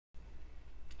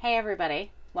Hey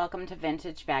everybody, welcome to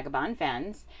Vintage Vagabond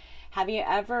Vens. Have you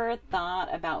ever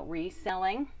thought about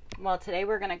reselling? Well, today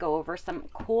we're going to go over some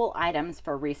cool items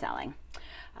for reselling.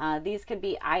 These could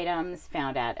be items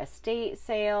found at estate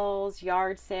sales,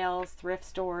 yard sales, thrift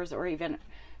stores, or even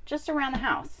just around the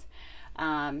house.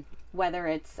 Whether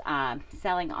it's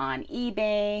selling on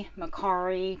eBay,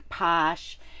 Mercari,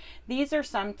 Posh, these are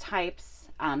some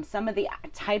of the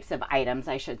types of items,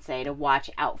 I should say, to watch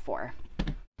out for.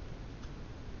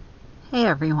 Hey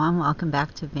everyone, welcome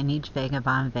back to Vintage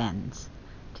Vagabond Vens.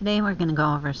 Today we're going to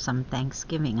go over some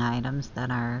Thanksgiving items that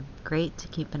are great to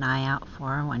keep an eye out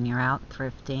for when you're out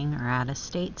thrifting or at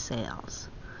estate sales.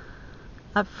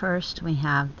 Up first we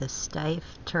have the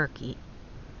Stiff Turkey.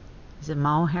 He's a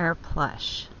mohair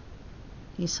plush.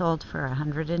 He sold for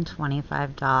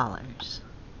 $125.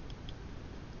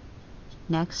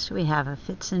 Next we have a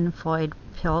Fitz and Foyd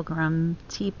Pilgrim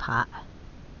teapot.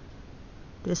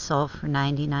 This sold for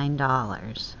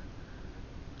 $99.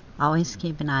 Always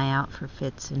keep an eye out for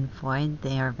Fitz and Foyd.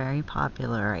 They are very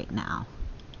popular right now.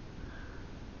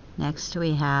 Next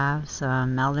we have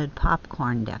some melted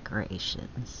popcorn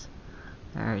decorations.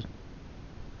 There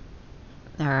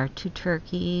are 2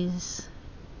 turkeys,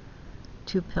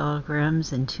 2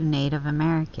 pilgrims, and 2 Native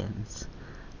Americans.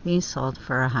 These sold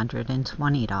for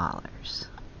 $120.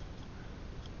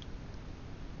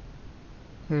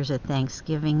 Here's a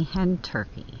Thanksgiving hen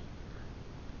turkey,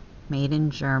 made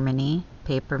in Germany,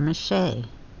 paper mache.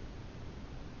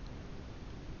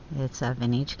 It's a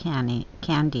vintage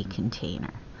candy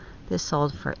container. This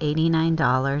sold for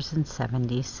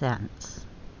 $89.70.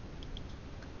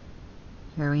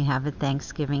 Here we have a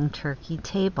Thanksgiving turkey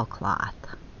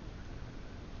tablecloth,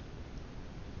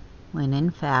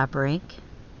 linen fabric.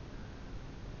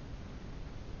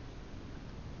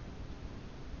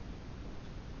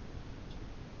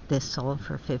 This sold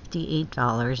for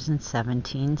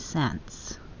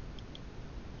 $58.17.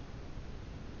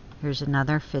 Here's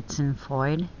another Fitz and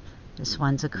Foyd. This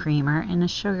one's a creamer in a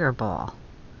sugar bowl.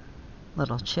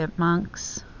 Little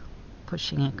chipmunks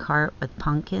pushing a cart with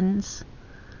pumpkins.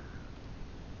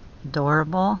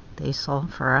 Adorable. They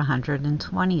sold for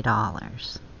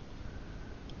 $120.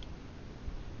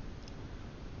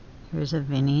 Here's a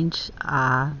vintage,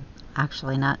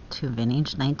 actually not too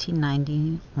vintage,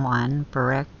 1991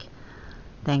 brick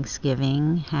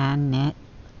Thanksgiving hand knit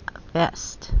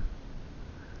vest.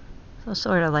 So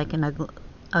sort of like an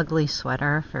ugly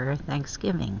sweater for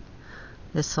Thanksgiving.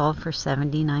 This sold for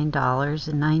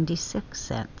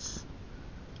 $79.96.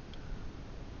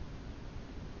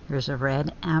 Here's a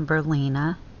red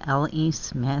Amberlina L.E.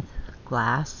 Smith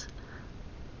glass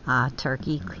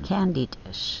turkey candy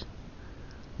dish.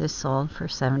 This sold for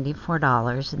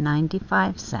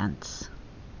 $74.95.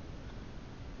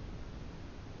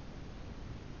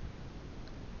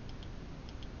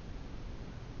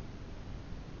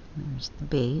 There's the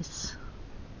base.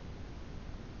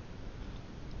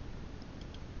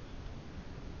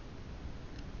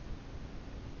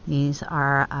 These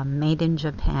are made in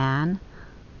Japan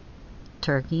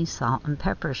turkey salt and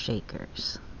pepper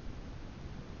shakers.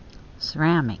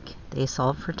 Ceramic. They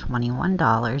sold for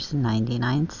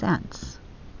 $21.99.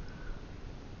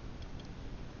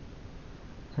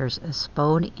 Here's a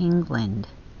Spode England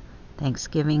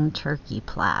Thanksgiving turkey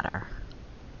platter.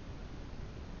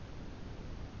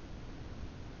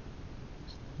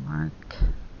 Mark.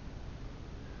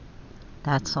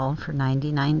 That sold for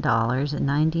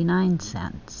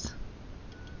 $99.99.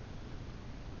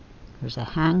 There's a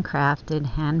handcrafted,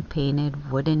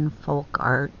 hand-painted wooden folk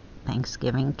art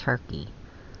Thanksgiving turkey.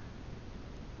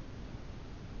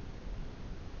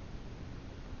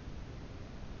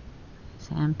 It's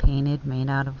hand painted, made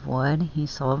out of wood. He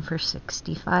sold for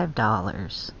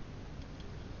 $65.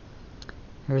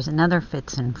 Here's another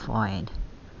Fitz and Foyd,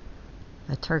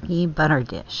 a turkey butter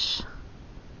dish.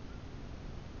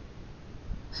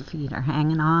 His feet are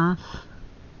hanging off.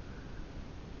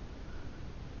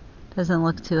 Doesn't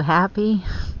look too happy.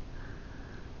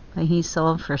 But he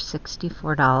sold for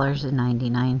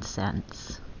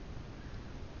 $64.99.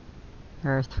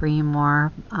 There are 3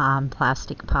 more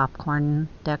plastic popcorn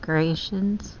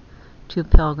decorations, 2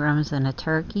 pilgrims and a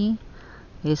turkey.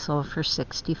 They sold for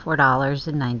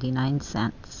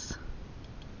 $64.99.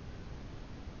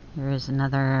 Here is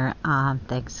another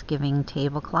Thanksgiving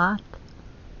tablecloth.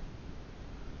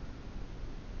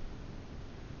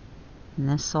 And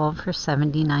this sold for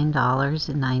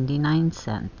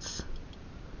 $79.99.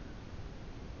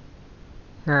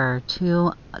 Here are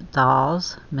 2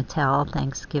 dolls, Mattel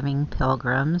Thanksgiving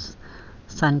Pilgrims,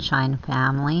 Sunshine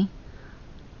Family.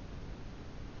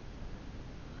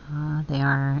 They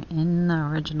are in the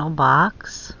original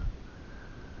box.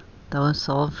 Those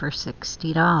sold for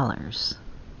 $60.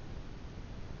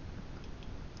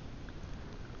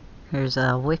 Here's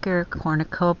a wicker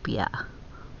cornucopia,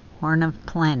 Horn of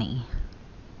Plenty.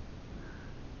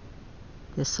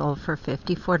 This sold for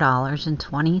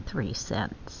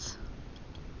 $54.23.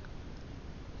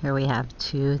 Here we have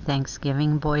two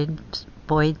Thanksgiving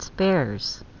Boyd's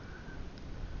Bears.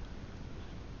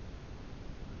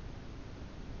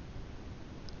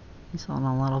 He sold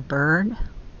a little bird.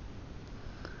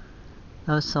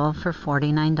 Those sold for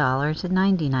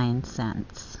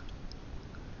 $49.99.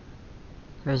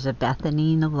 There's a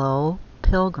Bethany Low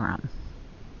Pilgrim.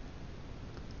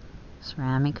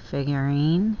 Ceramic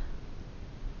figurine.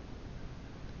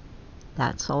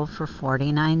 That sold for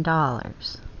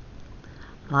 $49.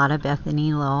 A lot of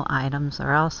Bethany Low items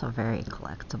are also very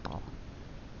collectible.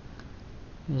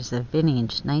 There's a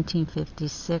vintage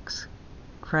 1956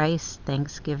 Christ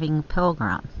Thanksgiving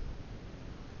Pilgrim.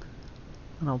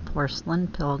 Little porcelain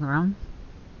pilgrim.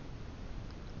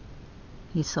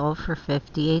 He sold for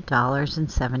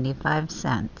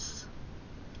 $58.75.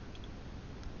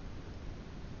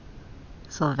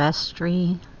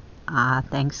 Silvestri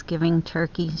Thanksgiving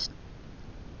Turkey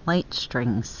Light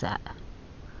String Set.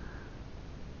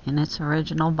 In its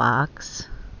original box.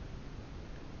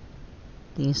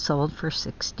 These sold for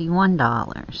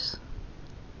 $61.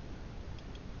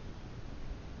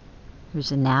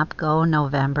 Here's a Napco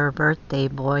November Birthday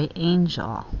Boy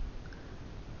Angel.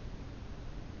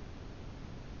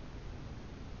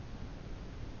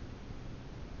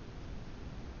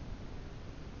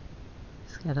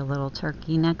 He's got a little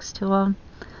turkey next to him.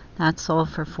 That sold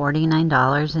for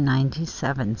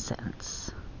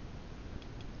 $49.97.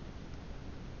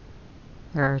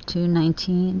 There are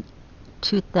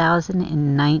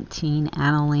 2019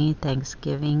 Annalee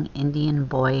Thanksgiving Indian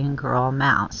Boy and Girl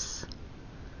Mouse.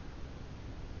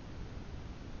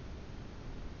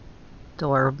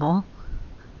 Adorable.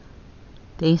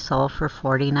 They sold for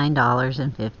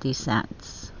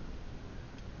 $49.50.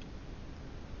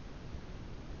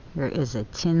 Here is a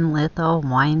tin litho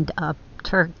wind up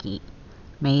turkey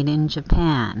made in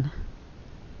Japan.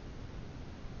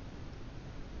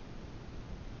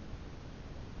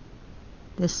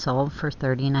 This sold for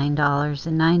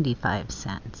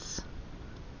 $39.95.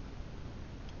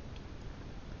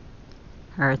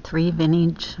 There are 3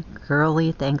 vintage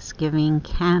girly Thanksgiving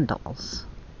candles.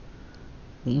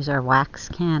 These are wax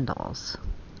candles.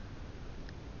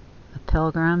 A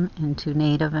pilgrim and 2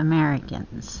 Native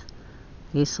Americans.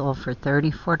 These sold for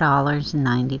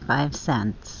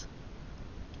 $34.95.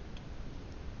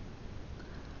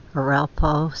 A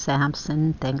Relpo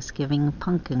Sampson Thanksgiving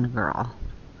Pumpkin Girl.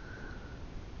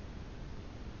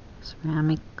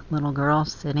 Ceramic little girl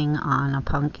sitting on a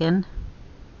pumpkin.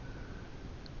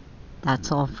 That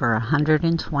sold for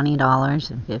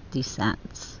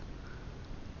 $120.50.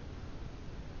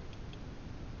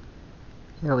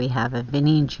 Here we have a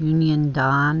vintage Union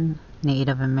Dawn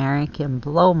Native American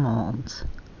blow molds.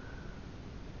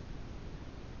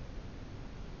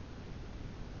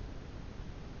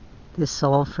 This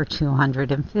sold for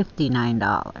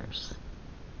 $259.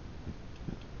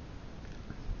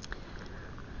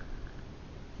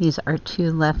 These are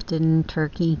 2 Lefton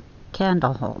turkey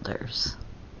candle holders.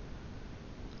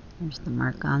 There's the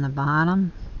mark on the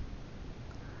bottom.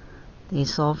 They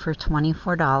sold for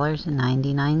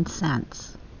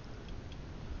 $24.99.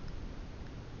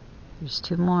 There's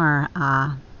 2 more.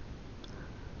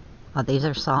 These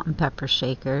are salt and pepper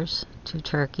shakers. 2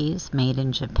 turkeys made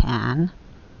in Japan.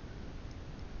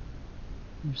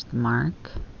 There's the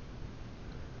mark.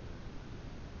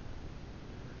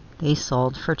 They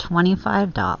sold for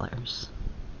 $25.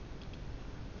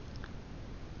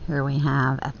 Here we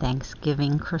have a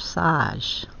Thanksgiving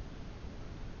corsage.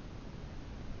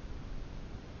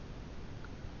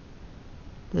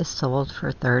 This sold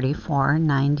for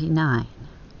 $34.99.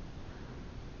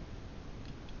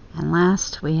 And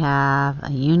last we have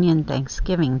a Union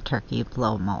Thanksgiving turkey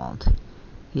blow mold.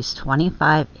 He's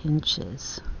 25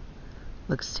 inches.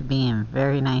 Looks to be in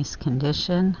very nice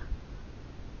condition.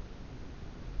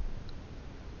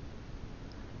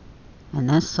 And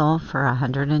this sold for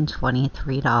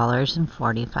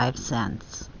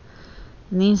 $123.45.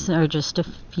 And these are just a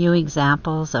few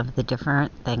examples of the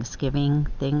different Thanksgiving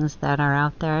things that are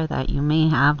out there that you may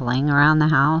have laying around the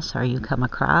house or you come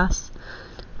across.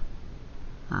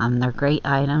 They're great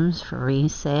items for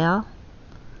resale.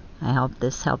 I hope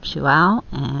this helps you out,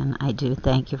 and I do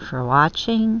thank you for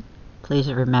watching.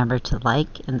 Please remember to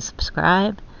like and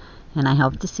subscribe, and I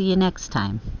hope to see you next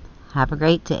time. Have a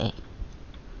great day.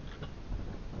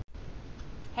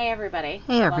 Hey everybody.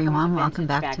 Hey everyone, welcome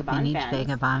back to Vintage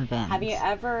Vagabond Vends. Have you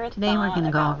ever Today we're going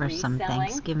to go over reselling? some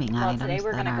Thanksgiving items today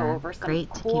we're that going to go over are some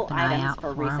great to cool keep an eye items out for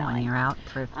for reselling. when you're out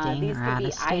thrifting These or could at be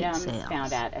estate items sales.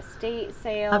 found at estate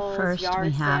sales, Up first yard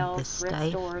we have sales, this thrift stiff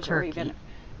stores, or turkey. even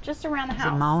just around the It's a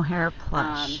house. mohair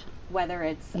plush. Whether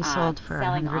it's He sold for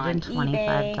selling on $125.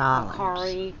 eBay,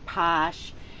 Mercari,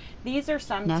 Posh. These are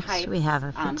some Next types, we have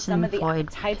a Fitz some and of the Floyd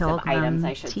types Pilgrim of items,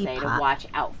 I should say, to teapot. watch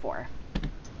out for.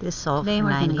 This sold Today for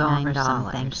we're going to go over $99.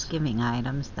 some Thanksgiving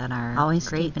items that are Always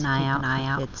great keep an to eye keep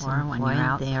out for when you're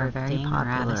out they are very thrifting or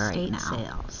at popular estate right now.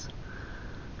 sales.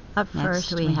 Up Next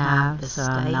first we we have have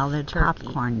some the melted turkey.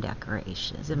 popcorn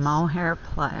decorations. The mohair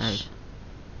plush.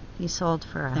 He sold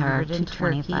for There are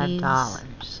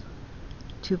 $125.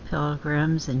 2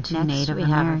 pilgrims and 2 Native we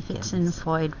have a Americans. Fitz and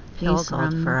Floyd Pilgrim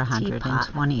sold for teapot.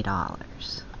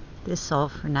 $120. This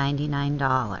sold for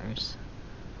 $99.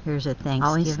 Here's a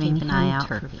Thanksgiving keep an eye hen out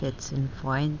for turkey. Fitz and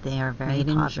Floyd. They are very Made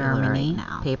in popular Germany, right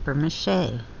now. Paper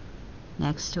mache.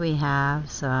 Next we have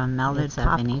some melted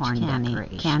popcorn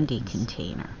candy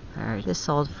container. This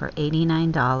sold for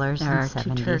 $89.70. There are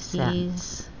 2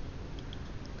 turkeys,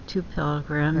 2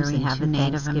 pilgrims, Here we and have 2 a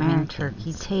Native Thanksgiving Americans.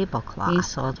 turkey tablecloth. These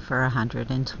sold for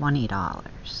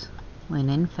 $120.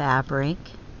 Linen fabric.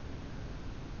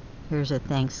 Here's a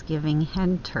Thanksgiving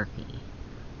hen turkey.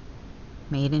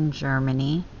 Made in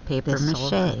Germany. Paper mache.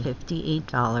 Sold for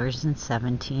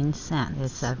 $58.17.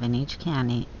 It's a vintage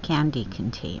candy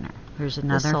container. Here's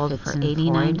another sold for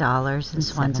 $89.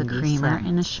 This one's a creamer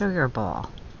in a sugar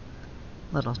bowl.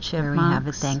 Little chipmunks. Here we have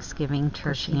a Thanksgiving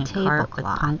turkey tablecloth with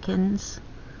pumpkins.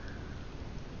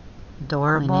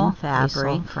 Adorable linen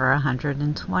fabric for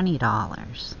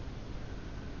 $120.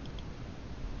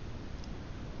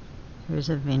 Here's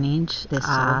a vintage. This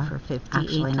sold for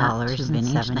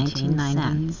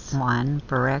 $58.17.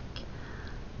 Brick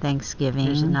Thanksgiving.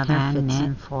 Here's another Fitz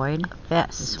and Floyd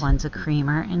vest. This one's a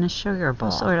creamer in a sugar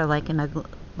bowl. Sort of like an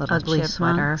ugly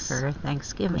sweater for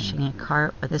Thanksgiving. Pushing a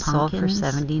cart with this pumpkins.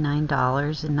 Sold for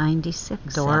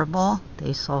 $79.96. Adorable.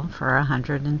 They sold for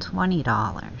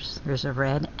 $120. There's a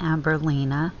red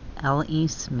Amberlina L.E.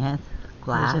 Smith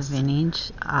glass. There's a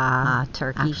vintage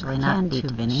turkey. Actually, not too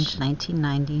vintage.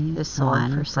 1990. This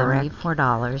sold for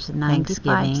 $74.95.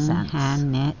 Thanksgiving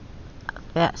hand knit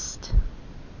vest.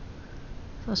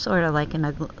 So sort of like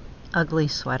an ugly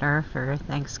sweater for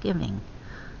Thanksgiving.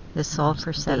 This sold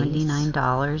for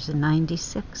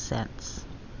 $79.96.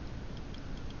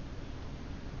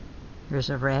 Here's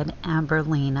a red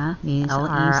Amberlina. These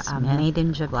are made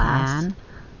in Japan.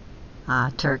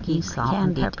 Turkey salt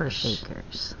and pepper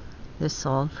shakers. This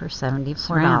sold for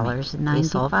 $74.95. They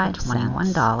sold for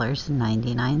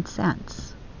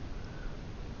 $21.99.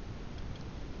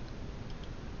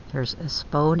 There's a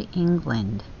Spode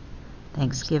England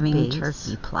Thanksgiving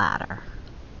turkey platter.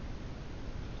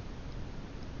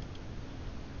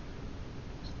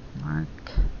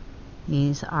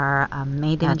 These are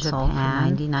made in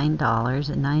Japan.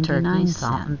 $99.99. Turkey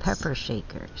salt and pepper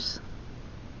shakers.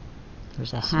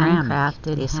 There's a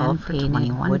handcrafted, they sold for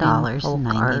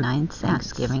 $21.99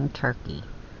 Thanksgiving turkey.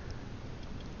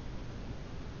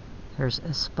 There's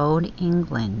a Spode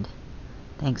England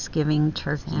Thanksgiving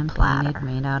turkey platter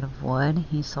made out of wood.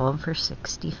 He sold for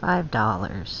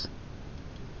 $65.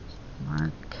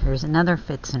 There's another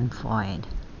Fitz and Floyd.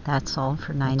 That sold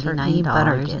for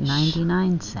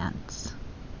 $99.99.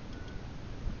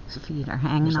 His feet are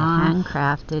hanging off.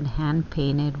 Handcrafted,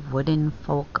 hand-painted wooden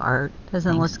folk art.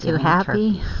 Doesn't look too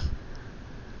happy.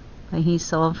 But he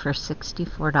sold for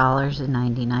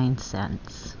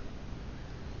 $64.99.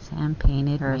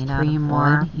 Hand-painted, made out of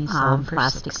wood. He sold for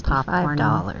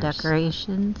 $65.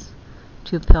 Decorations.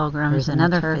 2 pilgrims. There's and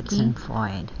another Fitz and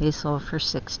Floyd. They sold for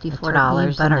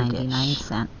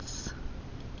 $64.99.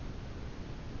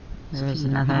 There's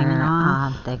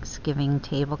another Thanksgiving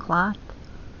tablecloth.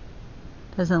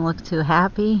 Doesn't look too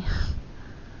happy.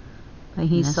 But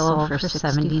he sold for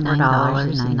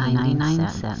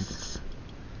 $79.99.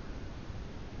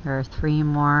 There are 3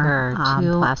 more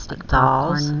 2 plastic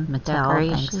dolls,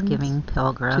 Mattel Thanksgiving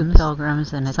pilgrims, 2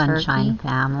 pilgrims and a Sunshine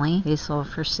family. They sold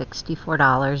for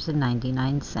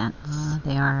 $64.99.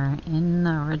 They are in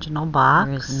the original box.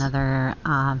 There is another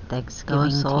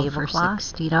Thanksgiving tablecloth for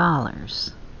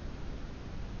 $60.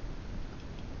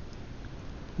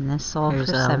 And this sold for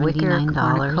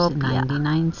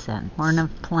 $79.99. Horn of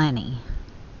Plenty.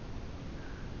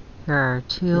 There are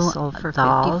 2 sold for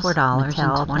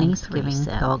 $54. Thanksgiving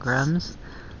pilgrims,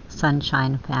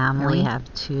 Sunshine family. Here we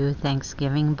have 2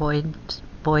 Thanksgiving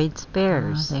Boyd's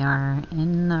bears. They are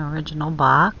in the original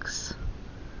box.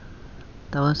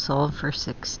 Those sold for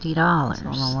 $60. On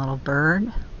a little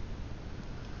bird.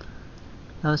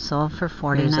 Those sold for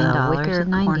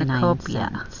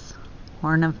 $49.99.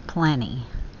 Horn of Plenty.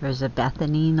 There's a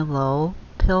Bethany Low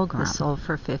Pilgrim. This sold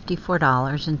for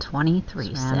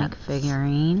 $54.23. Ceramic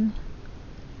figurine.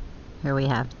 Here we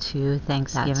have two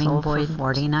Thanksgiving for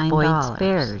 $49. Boyd's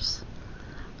Bears.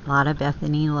 A lot of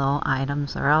Bethany Low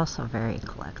items are also very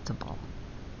collectible.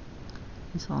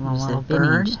 There's a little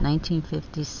bird,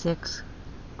 1956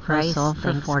 Christ, sold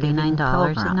for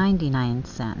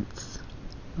 $49.99.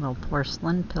 Little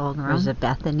porcelain pilgrim. There's a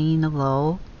Bethany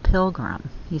Low Pilgrim.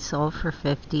 He sold for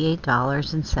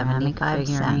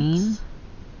 $58.75.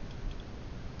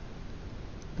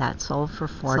 That sold for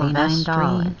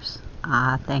 $49.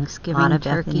 Thanksgiving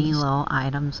Bethany Low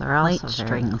items are also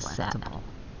very collectible.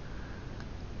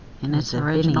 In its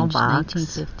original box,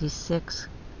 1956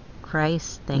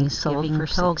 Christ Thanksgiving for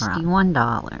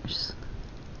 $61.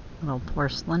 Little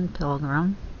porcelain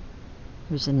pilgrim.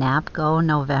 There's a Napco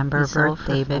November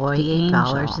birthday boy,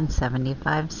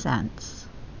 $8.75.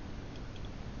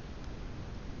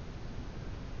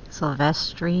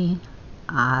 Silvestri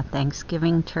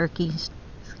Thanksgiving turkeys.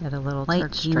 It's got a little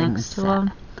turkey next to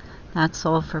them. That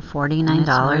sold for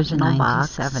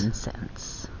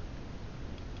 $49.97.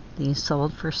 These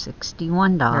sold for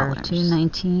 $61. There are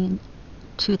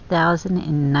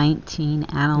 2019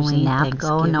 Annalene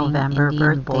Napco November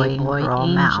Indian birthday boy girl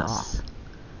mouse.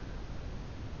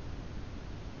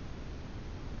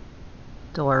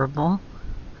 Adorable.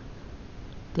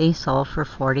 They sold for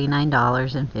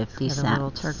 $49.50. A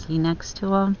little turkey next to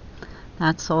them.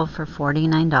 That sold for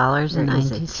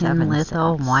 $49.97.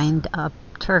 Litho wind up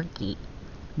turkey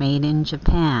made in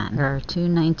Japan. There are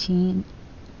 2019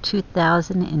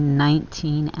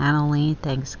 Annalene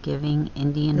Thanksgiving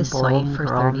Indian boy and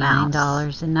girl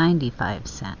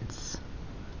 $39.95.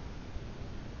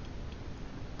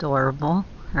 Adorable.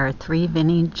 There are 3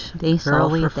 vintage they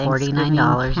sold for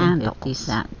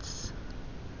 $49.50.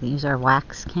 These are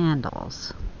wax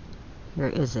candles. Here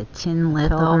is a tin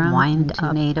litho wind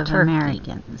up Native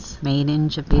Americans made in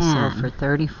Japan. They sold for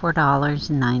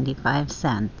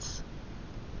 $34.95.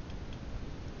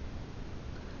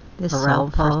 This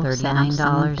sold for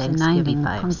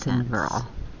 $39.95. Girl.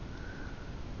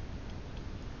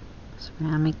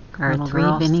 Ceramic or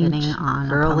 3 vintage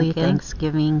on early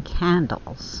Thanksgiving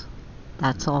candles.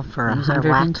 That sold for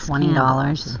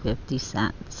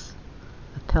 $120.50.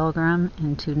 A pilgrim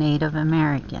and 2 Native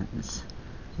Americans.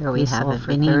 Here we have a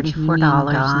vintage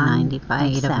 $34.95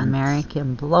 Native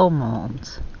American blow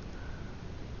molds.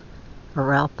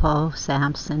 Arelpo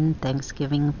Sampson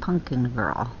Thanksgiving Pumpkin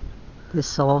Girl. This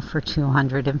sold for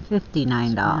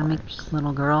 $259. Ceramic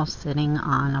little girl sitting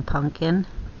on a pumpkin.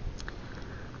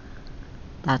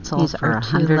 That sold for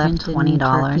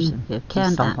 $120.50.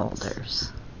 Candle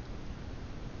holders.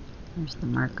 There's the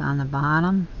mark on the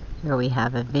bottom. Here we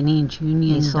have a vintage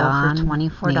Union Dawn for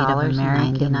 $24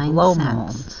 American blow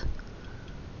molds.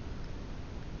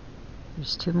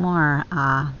 There's 2 more.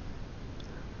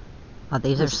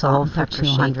 These are sold for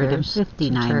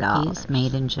 $259.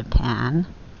 Made in Japan.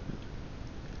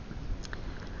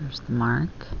 There's the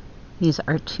mark. These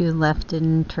are 2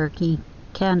 Lefton turkey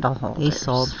candle holders. They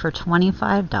sold for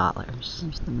 $25.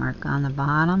 There's the mark on the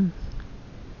bottom.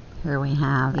 Here we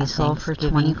have these sold for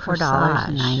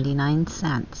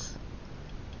 $24.99.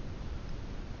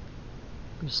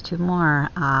 There's 2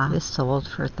 more. This sold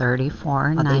for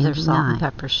 $34.99. These are salt and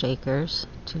pepper shakers.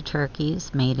 2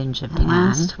 turkeys made in Japan. And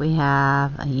last we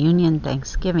have a Union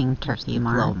Thanksgiving turkey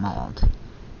blow mold.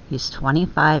 He's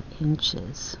 25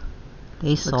 inches.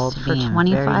 They sold for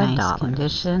 $25. Nice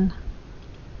condition.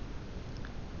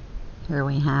 Here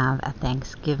we have a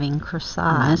Thanksgiving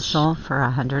corsage. And this sold for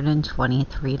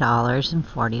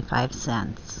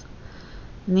 $123.45.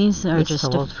 And these are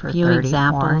just a few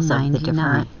examples of the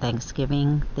different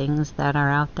Thanksgiving things that are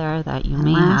out there that you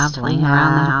may have laying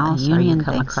around the house or you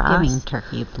come across.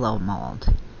 Turkey blow mold.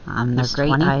 They're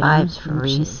great items for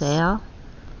resale.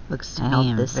 Looks to be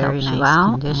in very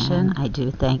nice condition. I do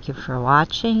thank you for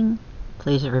watching.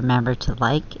 Please remember to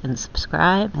like and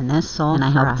subscribe. And this sold and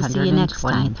I hope to see you next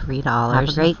time.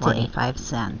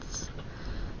 $123.45.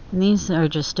 And these are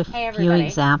just a few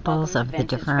examples of the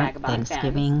different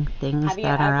Thanksgiving things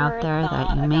that are out there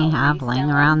that you may have laying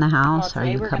around the house or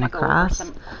you come across.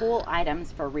 Some cool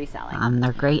items for reselling.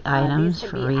 They're great items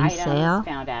for resale.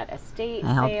 Found at estate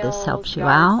I hope this helps you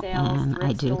out, and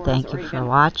I do thank you for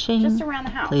watching. Just around the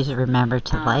house. Please remember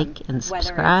to like and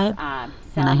subscribe,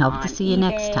 and I hope to see you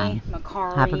next time.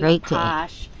 Mercari, have a great day.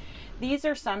 Posh. These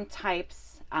are some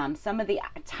types, some of the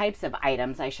types of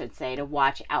items, I should say, to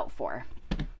watch out for.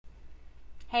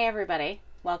 Hey everybody,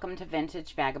 welcome to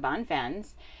Vintage Vagabond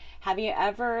Vens. Have you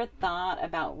ever thought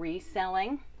about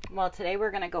reselling? Well, today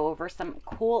we're going to go over some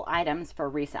cool items for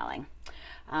reselling.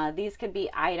 These could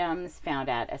be items found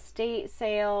at estate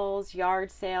sales,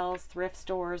 yard sales, thrift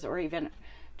stores, or even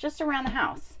just around the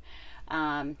house.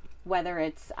 Whether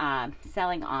it's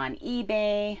selling on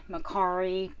eBay,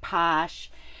 Mercari,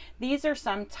 Posh, these are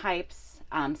some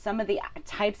of the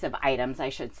types of items, I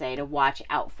should say, to watch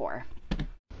out for.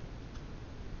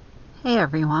 Hey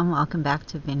everyone, welcome back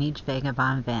to Vintage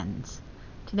Vagabond Vins.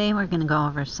 Today we're going to go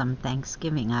over some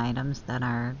Thanksgiving items that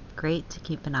are great to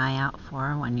keep an eye out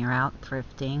for when you're out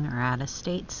thrifting or at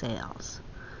estate sales.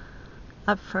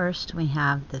 Up first we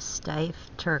have the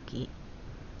Stiff Turkey.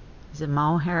 He's a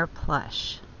mohair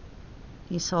plush.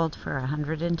 He sold for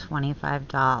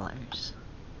 $125.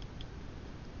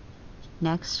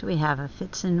 Next we have a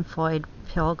Fitz and Foyd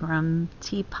Pilgrim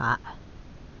teapot.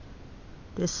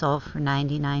 This sold for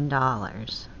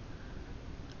 $99.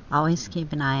 Always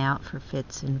keep an eye out for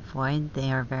Fitz and Foyd.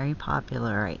 They are very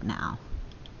popular right now.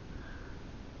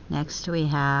 Next we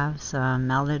have some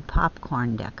melted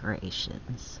popcorn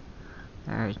decorations.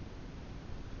 There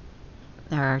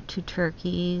are 2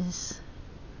 turkeys,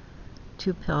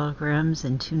 2 pilgrims,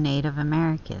 and 2 Native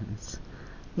Americans.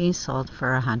 These sold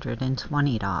for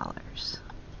 $120.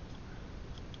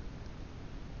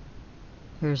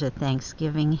 Here's a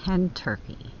Thanksgiving hen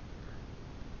turkey,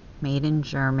 made in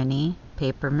Germany,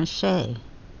 paper mache.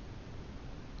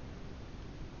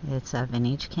 It's a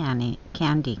vintage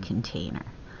candy container.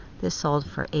 This sold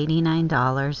for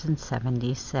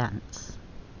 $89.70.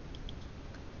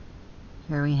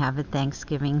 Here we have a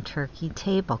Thanksgiving turkey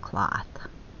tablecloth,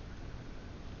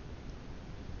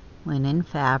 linen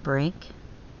fabric.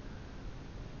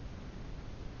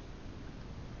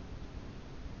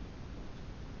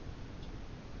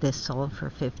 This sold for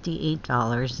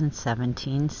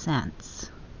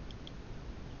 $58.17.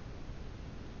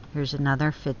 Here's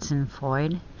another Fitz and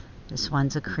Foyd. This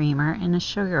one's a creamer in a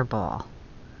sugar bowl.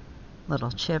 Little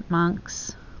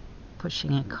chipmunks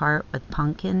pushing a cart with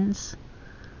pumpkins.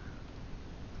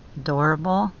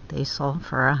 Adorable. They sold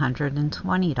for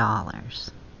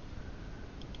 $120.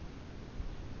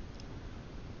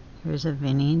 Here's a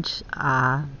vintage,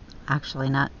 actually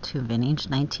not too vintage,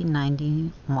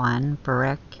 1991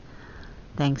 brick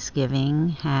Thanksgiving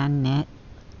hand knit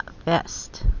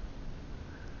vest.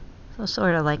 So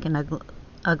sort of like an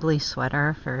ugly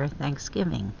sweater for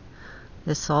Thanksgiving.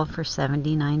 This sold for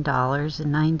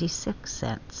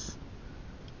 $79.96.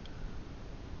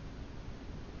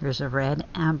 Here's a red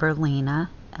Amberlina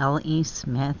L.E.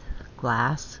 Smith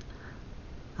glass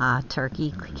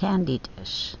turkey candy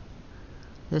dish.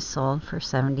 This sold for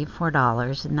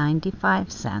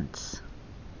 $74.95.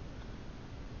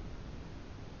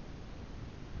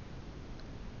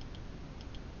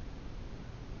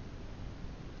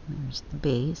 There's the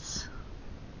base.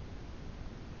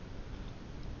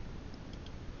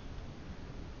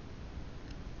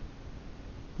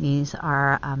 These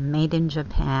are made in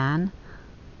Japan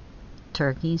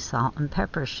turkey salt and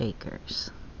pepper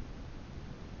shakers.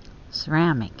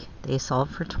 Ceramic. They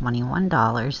sold for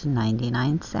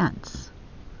 $21.99.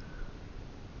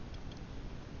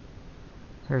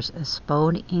 Here's a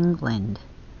Spode England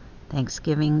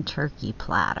Thanksgiving turkey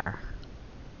platter.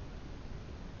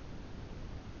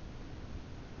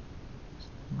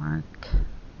 Mark.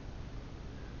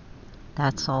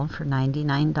 That sold for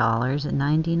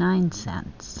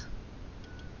 $99.99.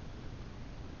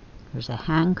 There's a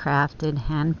handcrafted,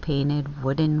 hand-painted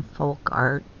wooden folk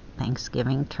art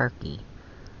Thanksgiving turkey.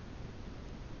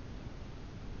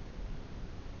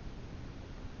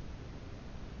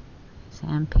 It's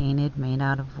hand-painted, made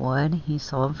out of wood. He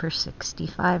sold for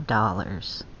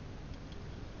 $65.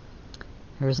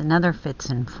 Here's another Fitz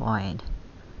and Foyd.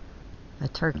 A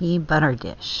turkey butter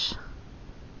dish.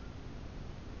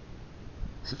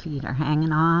 His feet are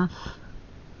hanging off.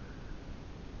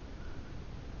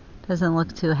 Doesn't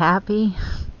look too happy,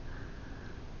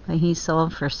 but he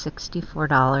sold for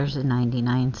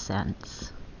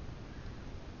 $64.99.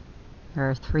 There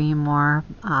are 3 more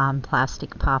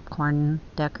plastic popcorn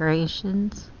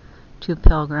decorations, 2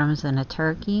 pilgrims and a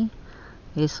turkey.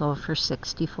 They sold for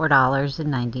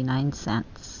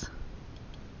 $64.99.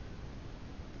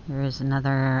 Here is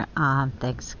another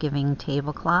Thanksgiving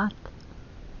tablecloth.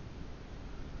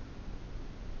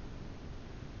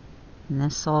 And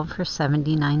this sold for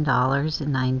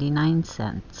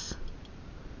 $79.99.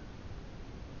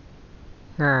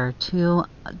 Here are 2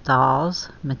 dolls,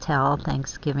 Mattel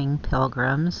Thanksgiving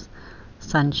Pilgrims,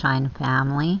 Sunshine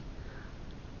Family.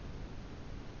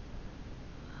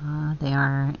 They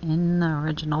are in the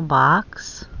original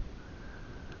box.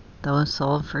 Those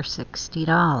sold for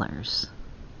 $60.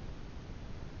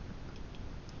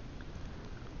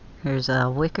 Here's a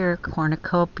wicker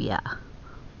cornucopia,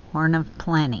 horn of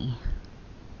plenty.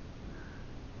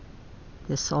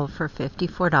 This sold for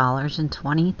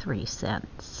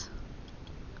 $54.23.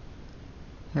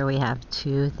 Here we have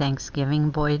two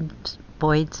Thanksgiving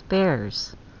Boyd's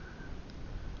Bears.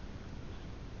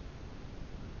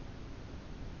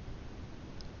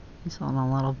 He sold a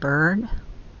little bird.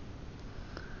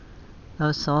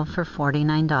 Those sold for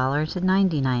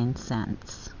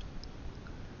 $49.99.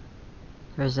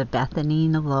 There's a Bethany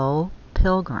Low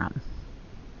Pilgrim.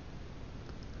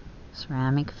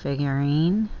 Ceramic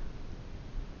figurine.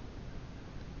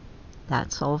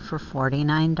 That sold for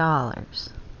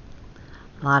 $49.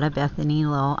 A lot of Bethany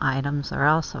Low items are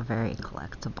also very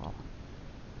collectible.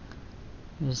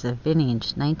 There's a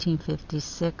vintage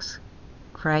 1956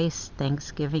 Christ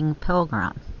Thanksgiving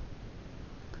Pilgrim.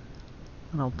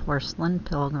 Little porcelain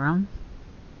pilgrim.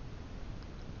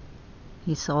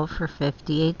 He sold for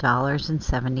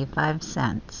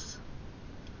 $58.75.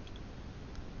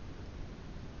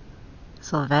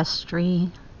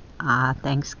 Silvestri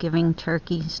Thanksgiving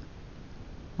Turkey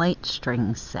light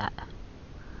string set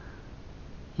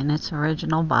in its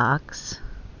original box.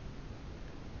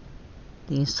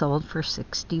 These sold for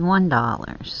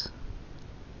 $61.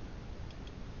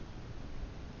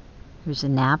 There's a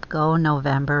Napco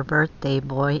November Birthday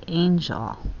Boy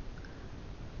Angel.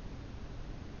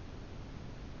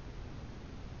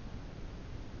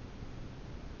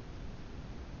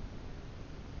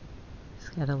 He's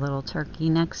got a little turkey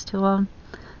next to him.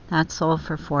 That sold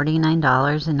for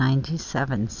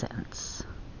 $49.97.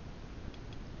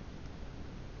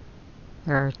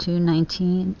 There are two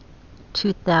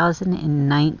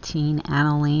 2019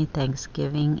 Annalee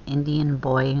Thanksgiving Indian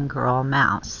Boy and Girl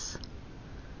Mouse.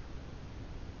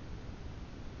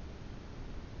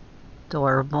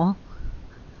 Adorable.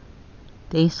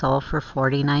 They sold for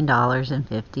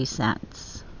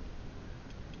 $49.50.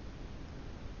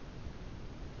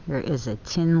 Here is a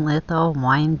tin litho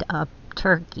wind up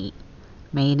turkey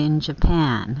made in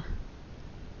Japan.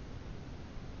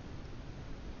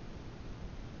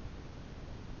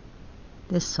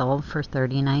 This sold for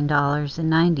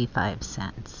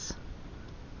 $39.95.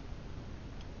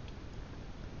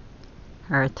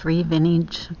 Here are three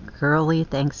vintage girly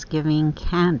Thanksgiving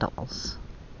candles.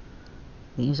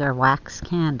 These are wax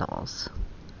candles.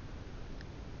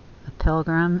 A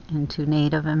pilgrim and two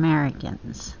Native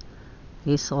Americans.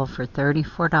 These sold for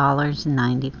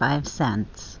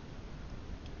 $34.95.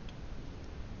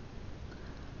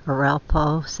 A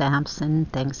Relpo Sampson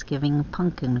Thanksgiving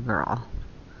Pumpkin Girl.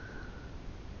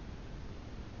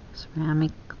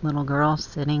 Ceramic little girl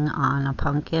sitting on a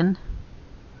pumpkin.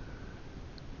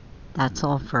 That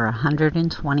sold for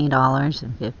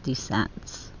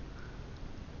 $120.50.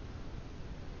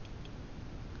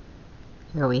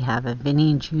 Here we have a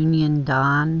vintage Union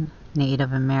Dawn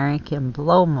Native American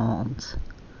blow molds.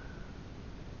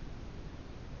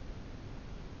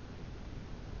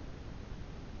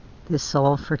 This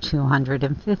sold for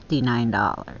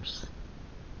 $259.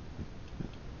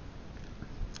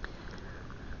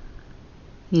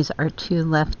 These are two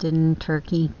Lefton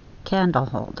turkey candle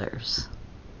holders.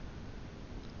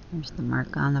 There's the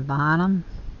mark on the bottom.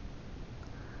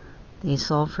 They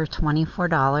sold for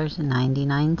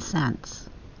 $24.99.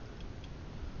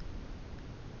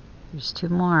 There's two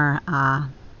more.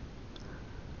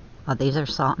 These are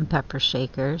salt and pepper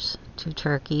shakers. Two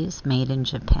turkeys made in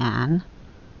Japan.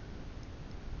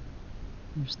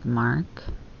 There's the mark.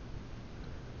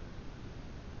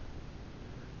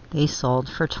 They sold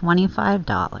for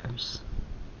 $25.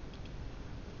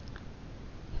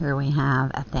 Here we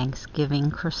have a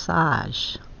Thanksgiving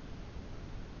corsage.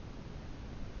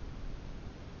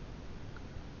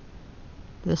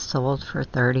 This sold for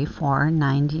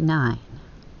 $34.99.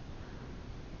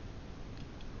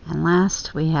 And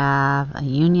last we have a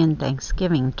Union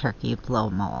Thanksgiving turkey blow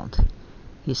mold.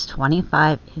 He's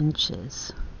 25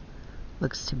 inches.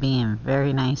 Looks to be in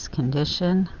very nice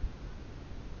condition.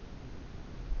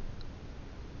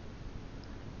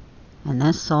 And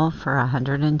this sold for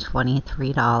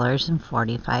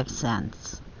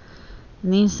 $123.45.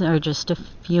 And these are just a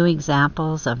few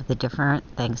examples of the different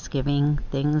Thanksgiving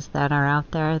things that are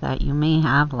out there that you may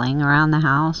have laying around the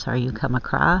house or you come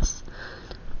across.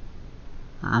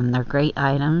 They're great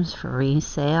items for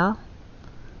resale.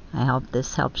 I hope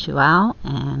this helps you out,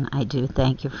 and I do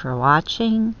thank you for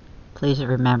watching. Please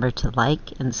remember to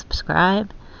like and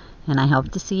subscribe, and I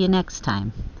hope to see you next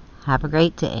time. Have a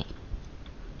great day.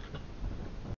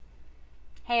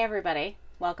 Hey everybody,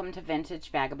 welcome to Vintage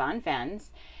Vagabond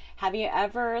Vens. Have you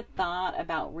ever thought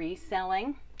about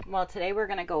reselling? Well, today we're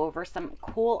going to go over some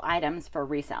cool items for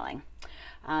reselling.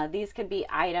 These could be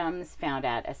items found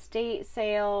at estate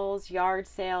sales, yard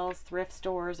sales, thrift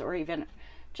stores, or even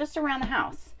just around the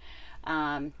house.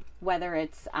 Whether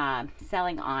it's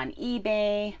selling on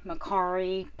eBay,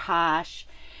 Mercari, Posh,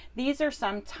 these are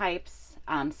some of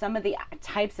the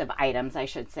types of items, I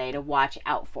should say, to watch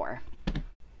out for.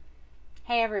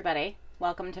 Hey everybody,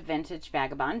 welcome to Vintage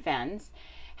Vagabond Vens.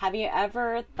 Have you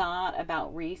ever thought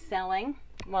about reselling?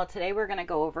 Well, today we're going to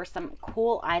go over some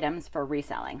cool items for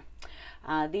reselling.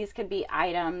 These could be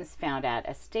items found at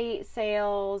estate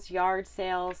sales, yard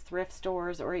sales, thrift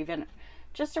stores, or even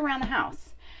just around the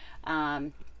house.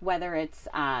 Whether it's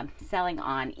selling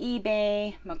on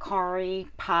eBay, Mercari,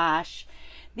 Posh,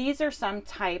 these are some of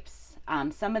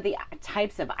the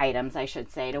types of items, I should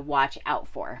say, to watch out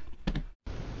for.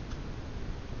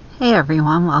 Hey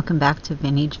everyone, welcome back to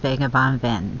Vintage Vagabond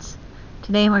Vens.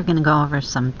 Today we're going to go over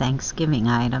some Thanksgiving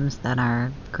items that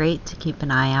are great to keep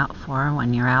an eye out for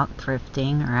when you're out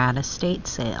thrifting or at estate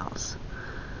sales.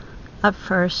 Up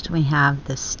first we have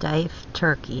the Stiff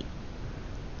Turkey.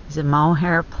 He's a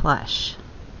mohair plush.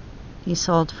 He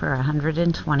sold for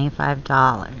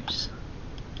 $125.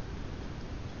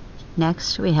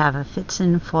 Next we have a Fitz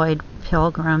and Foyd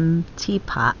Pilgrim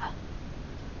teapot.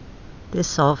 This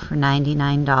sold for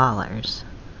 $99.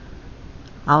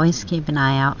 Always keep an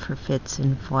eye out for Fitz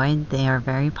and Foyd. They are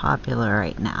very popular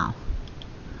right now.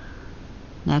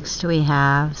 Next we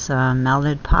have some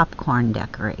melted popcorn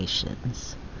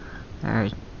decorations. There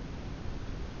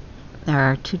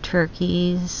are 2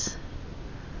 turkeys,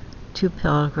 2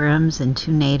 pilgrims, and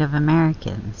 2 Native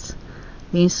Americans.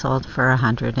 These sold for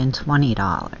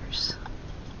 $120.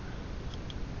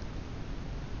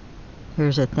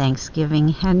 Here's a Thanksgiving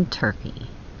hen turkey,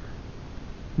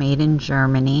 made in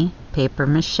Germany, paper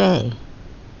mache.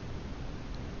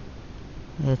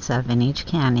 It's a vintage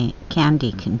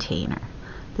candy container.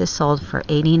 This sold for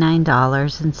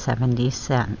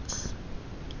 $89.70.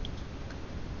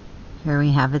 Here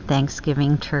we have a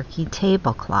Thanksgiving turkey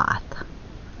tablecloth,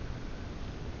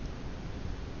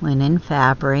 linen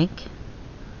fabric.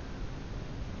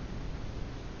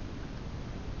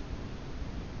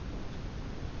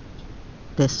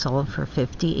 This sold for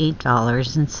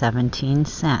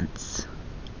 $58.17.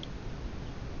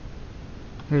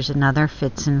 Here's another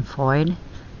Fitz and Foyd.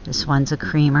 This one's a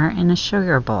creamer in a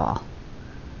sugar bowl.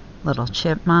 Little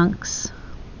chipmunks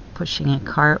pushing a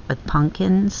cart with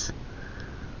pumpkins.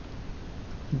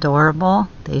 Adorable.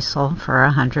 They sold for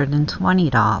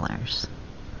 $120.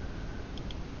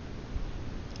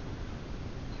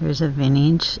 Here's a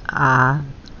vintage,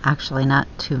 actually not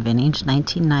too vintage,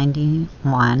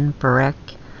 1991 brick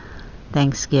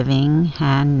Thanksgiving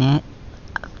hand knit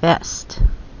vest.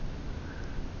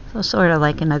 So sort of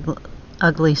like an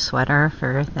ugly sweater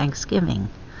for Thanksgiving.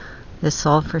 This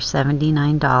sold for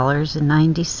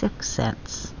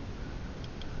 $79.96.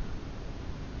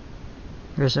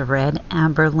 Here's a red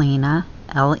Amberlina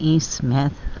L.E.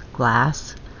 Smith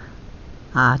glass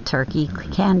turkey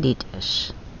candy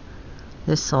dish.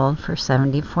 This sold for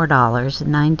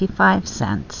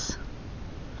 $74.95.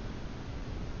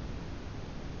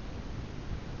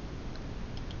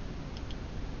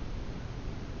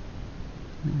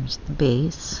 There's the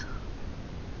base.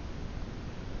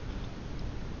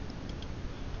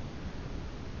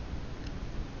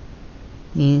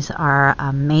 These are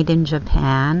made in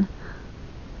Japan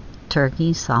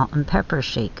turkey salt and pepper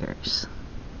shakers.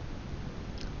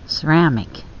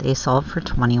 Ceramic. They sold for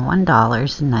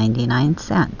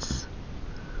 $21.99.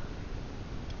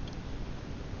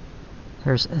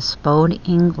 Here's a Spode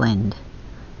England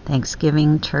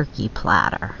Thanksgiving turkey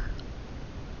platter.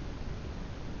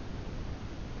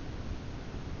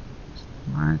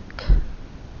 Mark.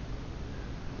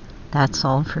 That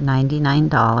sold for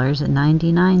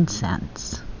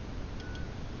 $99.99.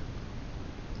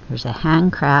 There's a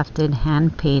handcrafted,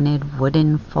 hand-painted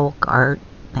wooden folk art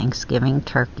Thanksgiving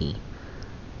turkey.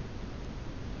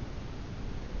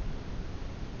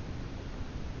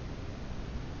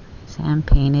 It's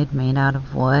hand-painted, made out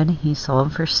of wood. He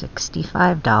sold for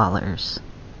 $65.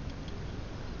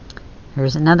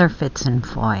 Here's another Fitz and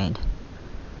Foyd,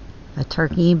 a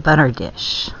turkey butter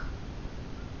dish.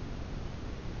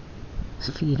 His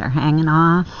feet are hanging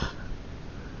off.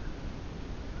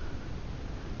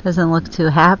 Doesn't look too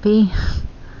happy,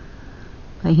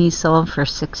 but he sold for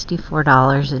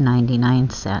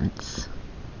 $64.99.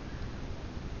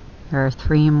 There are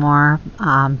 3 more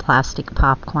plastic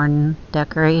popcorn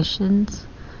decorations,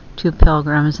 2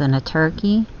 pilgrims and a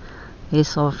turkey. They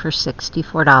sold for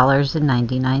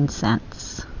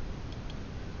 $64.99.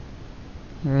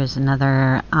 Here is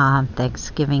another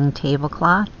Thanksgiving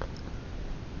tablecloth.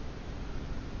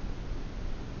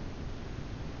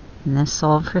 And this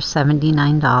sold for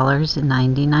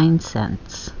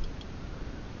 $79.99.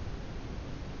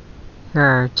 Here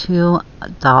are two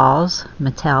dolls,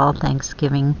 Mattel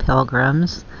Thanksgiving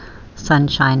Pilgrims,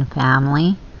 Sunshine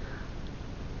Family.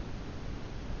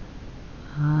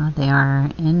 They are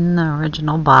in the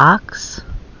original box.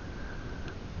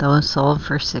 Those sold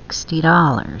for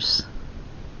 $60.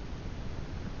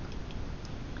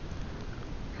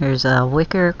 Here's a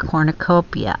wicker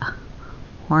cornucopia,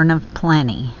 Horn of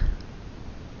Plenty.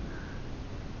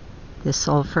 This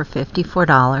sold for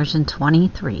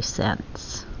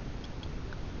 $54.23.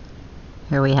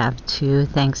 Here we have two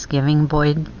Thanksgiving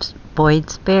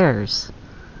Boyd's Bears.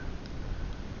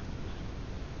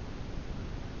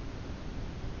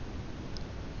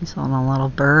 He sold a little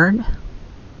bird.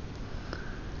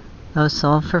 Those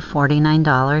sold for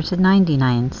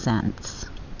 $49.99.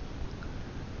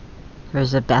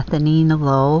 There's a Bethany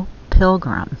Lowe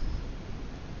Pilgrim.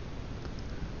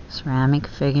 Ceramic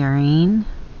figurine.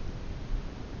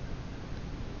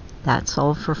 That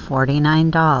sold for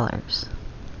 $49.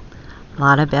 A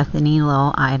lot of Bethany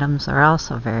Lowe items are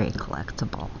also very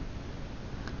collectible.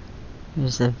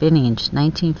 There's a vintage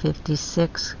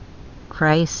 1956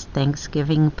 Christ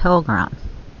Thanksgiving Pilgrim.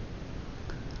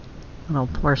 Little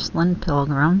porcelain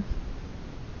pilgrim.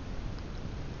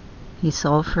 He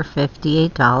sold for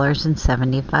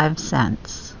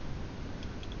 $58.75.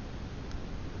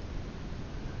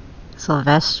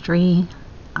 Silvestri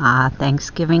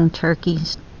Thanksgiving Turkey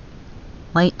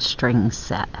Light String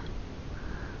Set.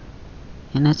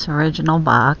 In its original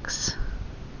box,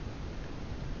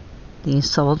 these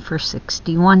sold for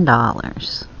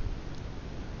 $61.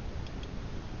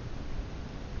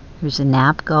 Here's a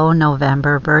Napco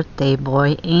November Birthday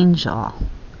Boy Angel.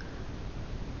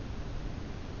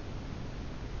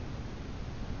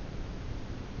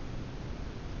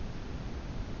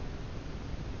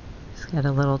 He's got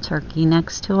a little turkey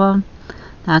next to him.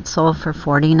 That sold for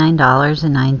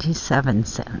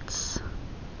 $49.97.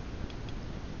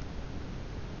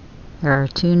 There are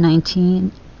two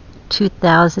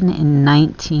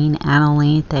 2019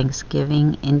 Annalee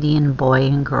Thanksgiving Indian Boy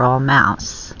and Girl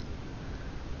Mouse.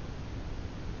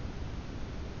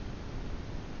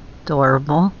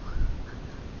 Adorable.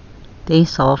 They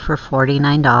sold for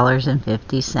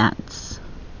 $49.50.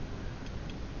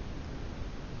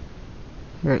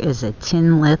 Here is a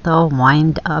tin litho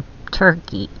wind up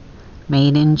turkey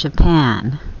made in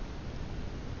Japan.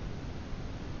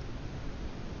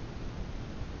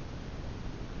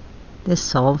 This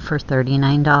sold for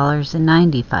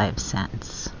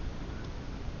 $39.95.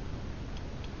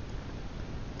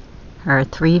 There are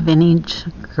three vintage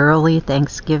girly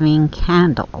Thanksgiving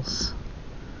candles.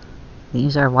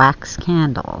 These are wax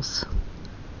candles.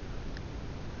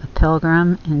 A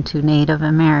pilgrim and two Native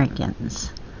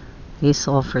Americans. These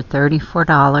sold for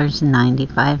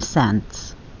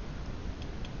 $34.95.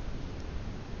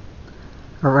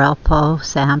 A Relpo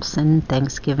Sampson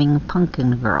Thanksgiving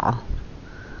Pumpkin Girl.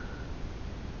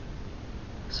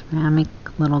 Ceramic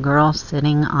little girl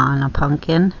sitting on a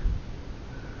pumpkin.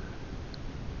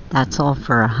 That sold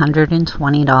for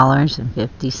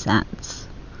 $120.50.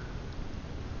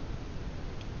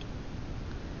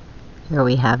 Here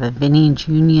we have a vintage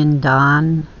Union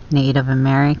Dawn Native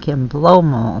American blow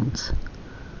molds.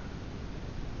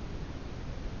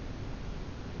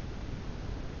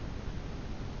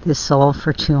 This sold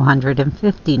for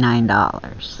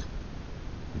 $259.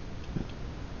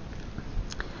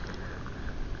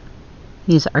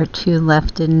 These are two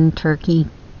Lefton turkey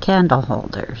candle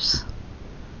holders.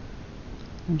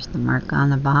 There's the mark on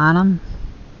the bottom.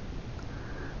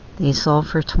 They sold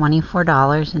for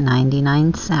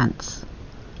 $24.99.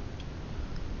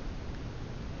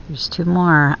 There's two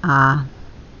more.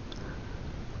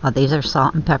 These are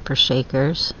salt and pepper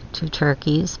shakers. Two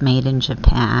turkeys made in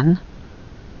Japan.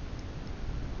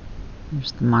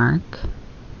 There's the mark.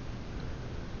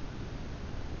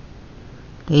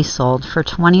 They sold for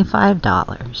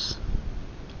 $25.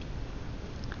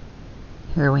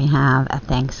 Here we have a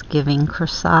Thanksgiving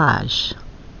corsage.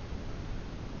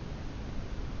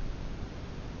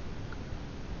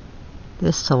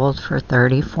 This sold for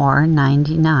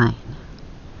 $34.99.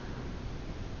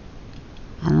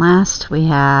 And last we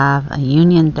have a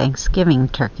Union Thanksgiving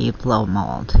turkey blow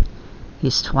mold.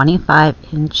 He's 25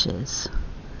 inches.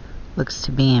 Looks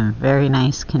to be in very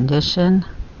nice condition.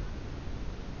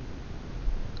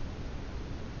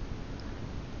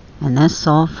 And this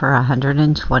sold for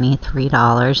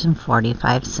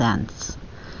 $123.45.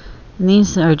 And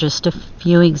these are just a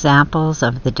few examples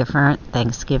of the different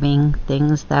Thanksgiving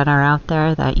things that are out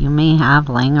there that you may have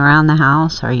laying around the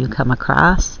house or you come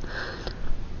across.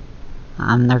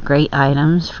 They're great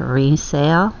items for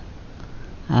resale.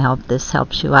 I hope this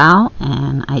helps you out,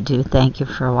 and I do thank you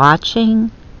for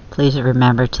watching. Please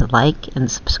remember to like and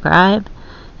subscribe,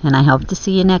 and I hope to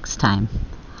see you next time.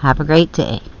 Have a great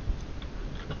day.